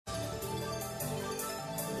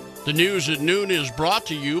The news at noon is brought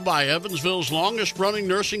to you by Evansville's longest-running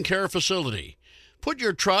nursing care facility. Put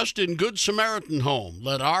your trust in Good Samaritan Home.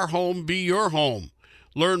 Let our home be your home.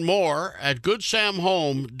 Learn more at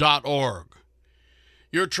goodsamhome.org.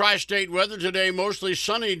 Your tri-state weather today, mostly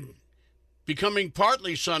sunny, becoming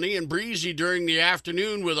partly sunny and breezy during the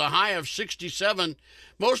afternoon with a high of 67.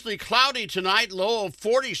 Mostly cloudy tonight, low of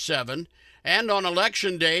 47. And on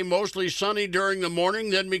Election Day, mostly sunny during the morning,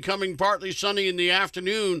 then becoming partly sunny in the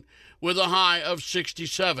afternoon with a high of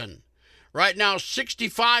 67. Right now,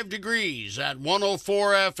 65 degrees at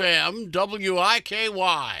 104 FM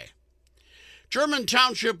WIKY. German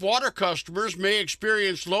Township water customers may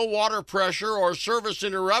experience low water pressure or service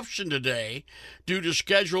interruption today due to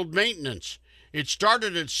scheduled maintenance. It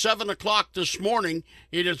started at 7 o'clock this morning.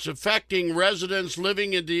 It is affecting residents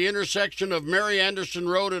living at the intersection of Mary Anderson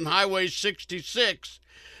Road and Highway 66,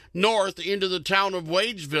 north into the town of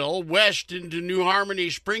Wadesville, west into New Harmony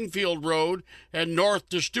Springfield Road, and north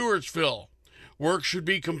to Stewartsville. Work should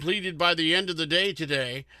be completed by the end of the day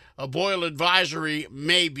today. A boil advisory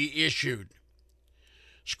may be issued.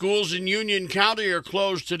 Schools in Union County are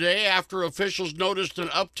closed today after officials noticed an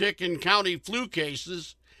uptick in county flu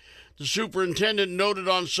cases. The superintendent noted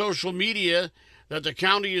on social media that the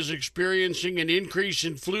county is experiencing an increase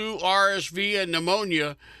in flu, RSV, and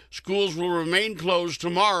pneumonia. Schools will remain closed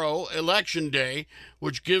tomorrow, Election Day,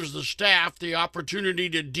 which gives the staff the opportunity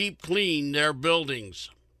to deep clean their buildings.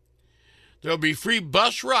 There'll be free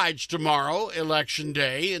bus rides tomorrow, Election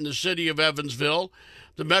Day, in the city of Evansville.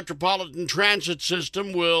 The Metropolitan Transit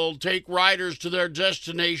System will take riders to their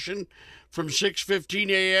destination from 6:15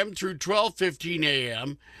 a.m. through 12:15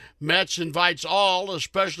 a.m. METS invites all,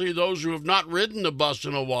 especially those who have not ridden the bus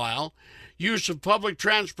in a while. Use of public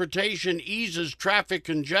transportation eases traffic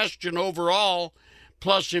congestion overall,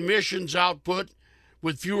 plus emissions output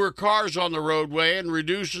with fewer cars on the roadway and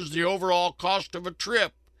reduces the overall cost of a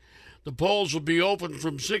trip. The polls will be open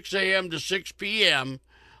from 6 a.m. to 6 p.m.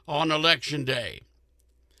 on Election Day.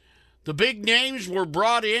 The big names were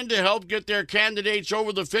brought in to help get their candidates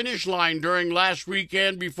over the finish line during last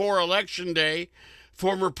weekend before Election Day.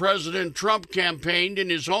 Former President Trump campaigned in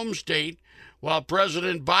his home state, while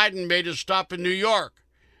President Biden made a stop in New York.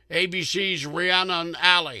 ABC's Rhiannon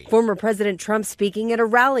Alley. Former President Trump speaking at a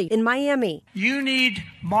rally in Miami. You need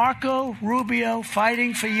Marco Rubio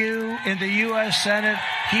fighting for you in the U.S. Senate.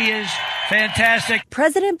 He is fantastic.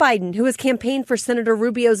 President Biden, who has campaigned for Senator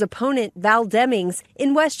Rubio's opponent, Val Demings,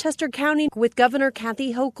 in Westchester County with Governor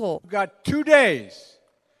Kathy Hochul. We've got 2 days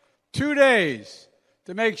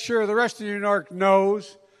to make sure the rest of New York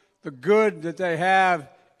knows the good that they have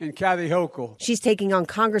in Kathy Hochul. She's taking on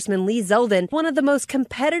Congressman Lee Zeldin, one of the most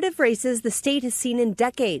competitive races the state has seen in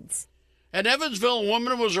decades. An Evansville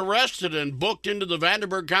woman was arrested and booked into the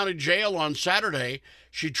Vanderburgh County Jail on Saturday.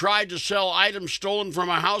 She tried to sell items stolen from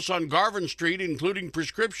a house on Garvin Street, including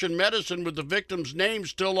prescription medicine with the victim's name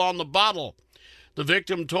still on the bottle. The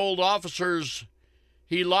victim told officers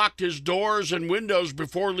he locked his doors and windows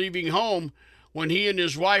before leaving home. When he and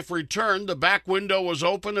his wife returned, the back window was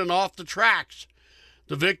open and off the tracks.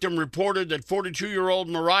 The victim reported that 42-year-old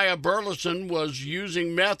Mariah Burleson was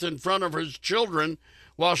using meth in front of his children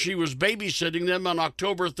while she was babysitting them on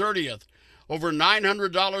October 30th. Over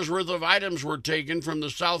 $900 worth of items were taken from the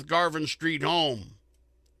South Garvin Street home.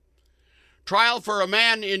 Trial for a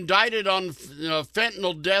man indicted on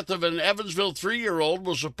fentanyl death of an Evansville 3-year-old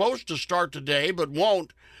was supposed to start today, but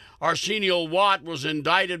won't. Arsenio Watt was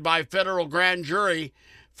indicted by federal grand jury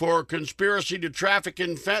for conspiracy to traffic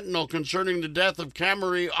in fentanyl concerning the death of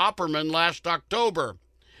Camry Opperman last October.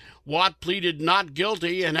 Watt pleaded not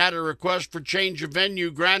guilty and had a request for change of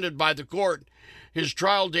venue granted by the court. His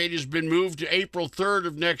trial date has been moved to April 3rd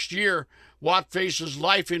of next year. Watt faces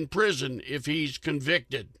life in prison if he's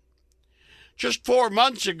convicted. Just 4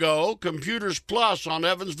 months ago, Computers Plus on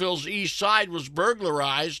Evansville's east side was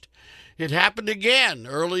burglarized. It happened again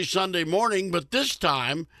early Sunday morning, but this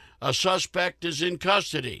time a suspect is in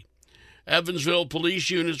custody. Evansville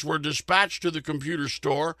police units were dispatched to the computer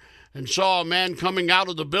store and saw a man coming out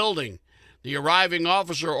of the building. The arriving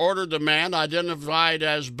officer ordered the man, identified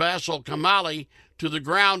as Basil Kamali, to the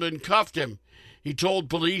ground and cuffed him. He told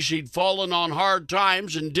police he'd fallen on hard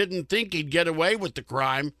times and didn't think he'd get away with the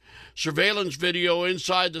crime. Surveillance video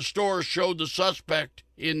inside the store showed the suspect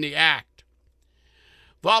in the act.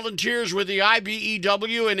 Volunteers with the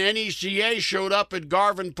IBEW and NECA showed up at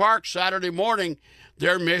Garvin Park Saturday morning.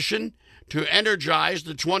 Their mission? To energize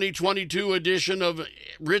the 2022 edition of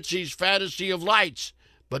Ritzy's Fantasy of Lights.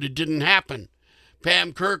 But it didn't happen.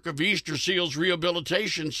 Pam Kirk of Easter Seals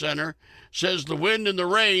Rehabilitation Center says the wind and the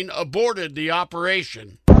rain aborted the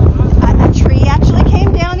operation. A tree actually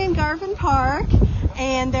came down. down in Garvin Park,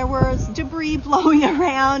 and there was debris blowing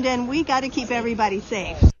around, and we got to keep everybody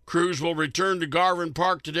safe. Crews will return to Garvin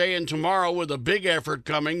Park today and tomorrow with a big effort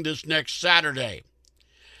coming this next Saturday.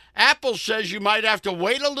 Apple says you might have to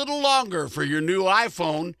wait a little longer for your new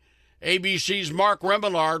iPhone. ABC's Mark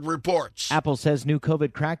Remillard reports. Apple says new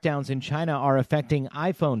COVID crackdowns in China are affecting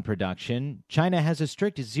iPhone production. China has a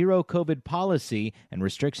strict zero-COVID policy, and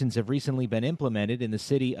restrictions have recently been implemented in the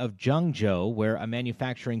city of Zhengzhou, where a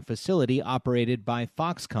manufacturing facility operated by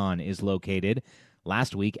Foxconn is located.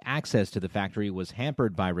 Last week, access to the factory was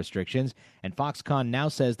hampered by restrictions, and Foxconn now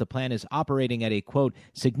says the plant is operating at a, quote,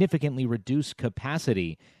 significantly reduced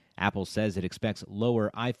capacity. Apple says it expects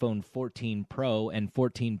lower iPhone 14 Pro and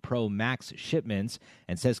 14 Pro Max shipments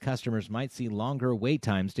and says customers might see longer wait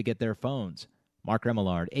times to get their phones. Mark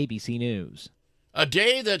Remillard, ABC News. A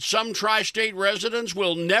day that some tri-state residents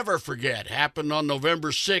will never forget happened on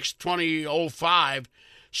November 6, 2005.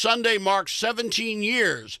 Sunday marks 17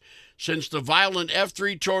 years since the violent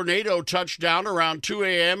F3 tornado touched down around 2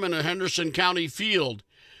 a.m. in a Henderson County field.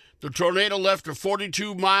 The tornado left a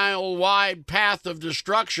 42-mile-wide path of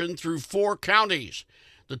destruction through 4 counties.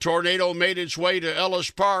 The tornado made its way to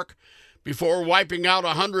Ellis Park before wiping out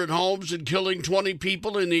 100 homes and killing 20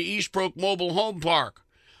 people in the Eastbrook Mobile Home Park.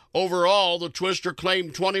 Overall, the twister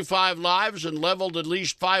claimed 25 lives and leveled at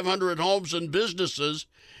least 500 homes and businesses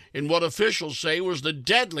in what officials say was the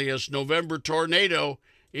deadliest November tornado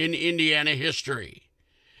in Indiana history.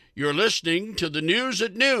 You're listening to the News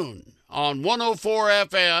at Noon on 104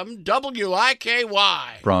 FM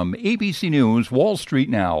WIKY. From ABC News, Wall Street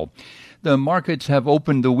now. The markets have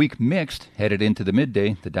opened the week mixed. Headed into the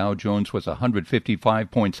midday, the Dow Jones was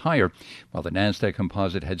 155 points higher, while the Nasdaq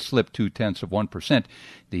Composite had slipped 0.2%.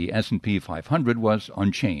 The S&P 500 was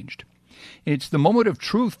unchanged. It's the moment of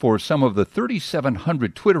truth for some of the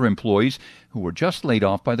 3,700 Twitter employees who were just laid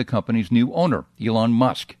off by the company's new owner, Elon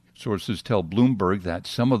Musk. Sources tell Bloomberg that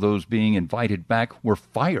some of those being invited back were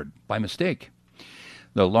fired by mistake.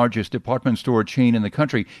 The largest department store chain in the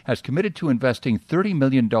country has committed to investing $30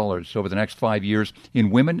 million over the next 5 years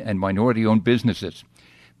in women and minority-owned businesses.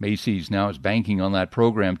 Macy's now is banking on that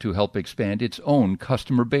program to help expand its own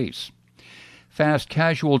customer base. Fast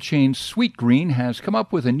casual chain Sweetgreen has come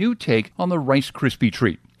up with a new take on the Rice Krispie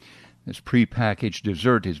treat. This prepackaged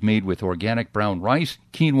dessert is made with organic brown rice,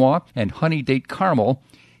 quinoa, and honey date caramel.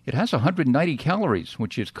 It has 190 calories,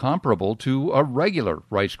 which is comparable to a regular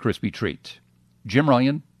Rice Krispie treat. Jim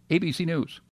Ryan, ABC News.